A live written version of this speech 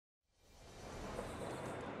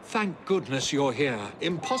Thank goodness you're here.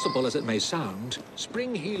 Impossible as it may sound,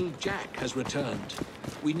 Spring-Heeled Jack has returned.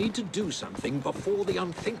 We need to do something before the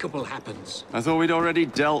unthinkable happens. I thought we'd already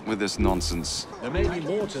dealt with this nonsense. There may be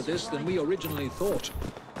more to this than we originally thought.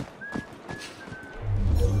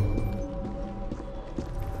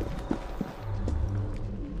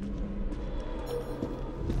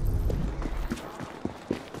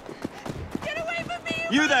 Get away from me!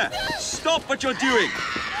 You there! Stop what you're doing!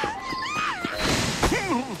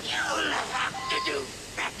 You'll have to do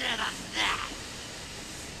better than that!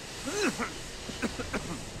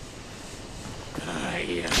 I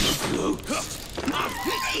am a ghost, a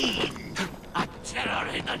fiend, a terror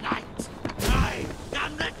in the night. I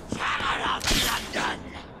am the terror of London!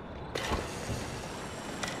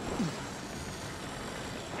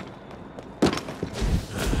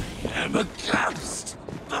 I am a ghost,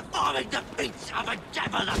 performing the feats of a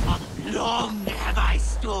devil upon. Long have I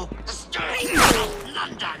stalked the streets of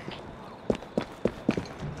London!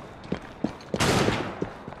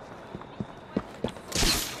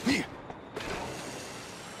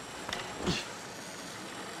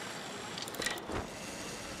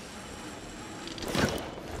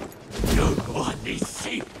 No one is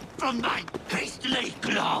safe from my beastly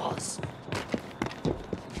claws!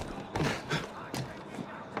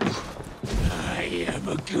 I am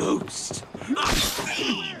a ghost, a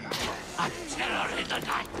fiend, a terror in the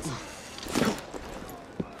night.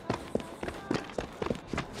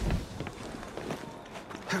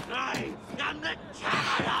 I am the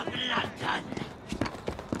terror of London.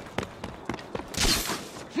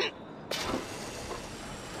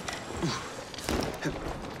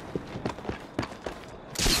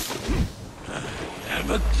 I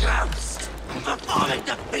am a ghost, performing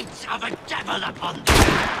the feats of a devil upon them.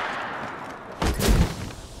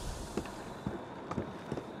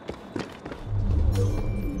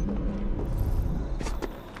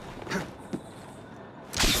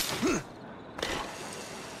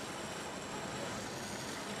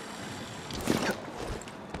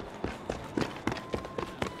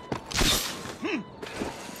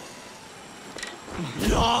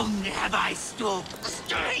 Long have I stalked the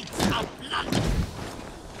streets of London.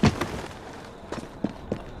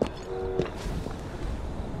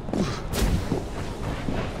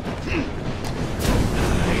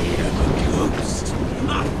 I am a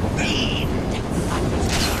ghost, a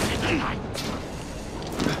fiend, a terror in the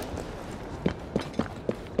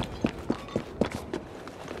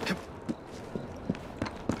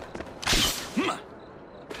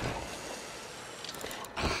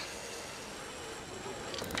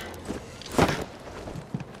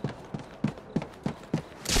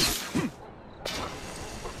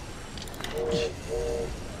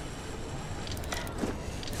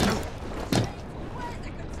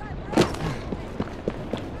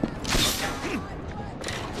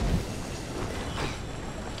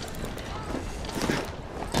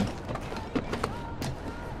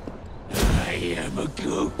I am a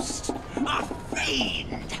ghost, a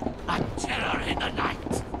fiend, a terror in the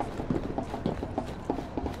night.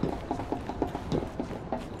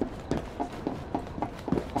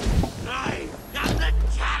 I am the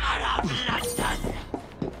terror of London.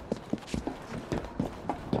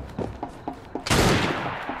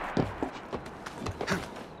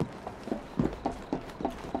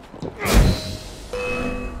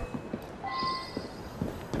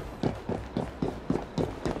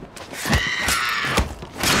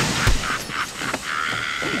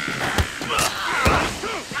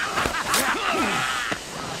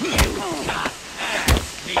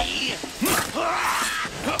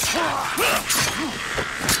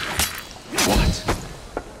 What?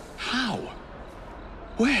 How?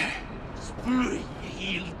 Where?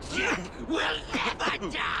 Spring-Heeled Jack will never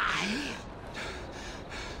die!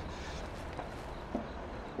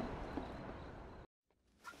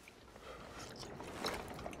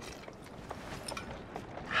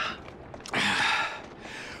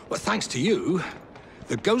 Well, thanks to you,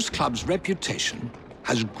 the Ghost Club's reputation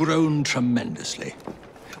has grown tremendously.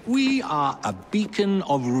 We are a beacon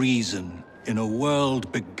of reason in a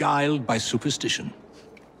world beguiled by superstition.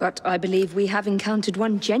 But I believe we have encountered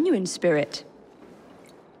one genuine spirit.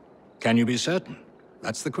 Can you be certain?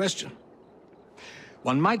 That's the question.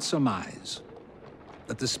 One might surmise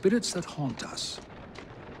that the spirits that haunt us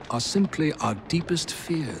are simply our deepest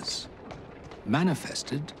fears,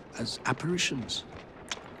 manifested as apparitions.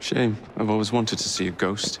 Shame. I've always wanted to see a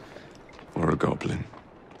ghost. Or a goblin.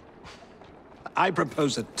 I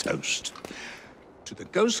propose a toast to the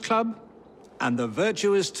Ghost Club and the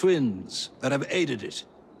virtuous twins that have aided it,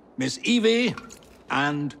 Miss Evie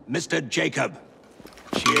and Mr. Jacob.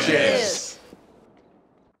 Cheers. Cheers.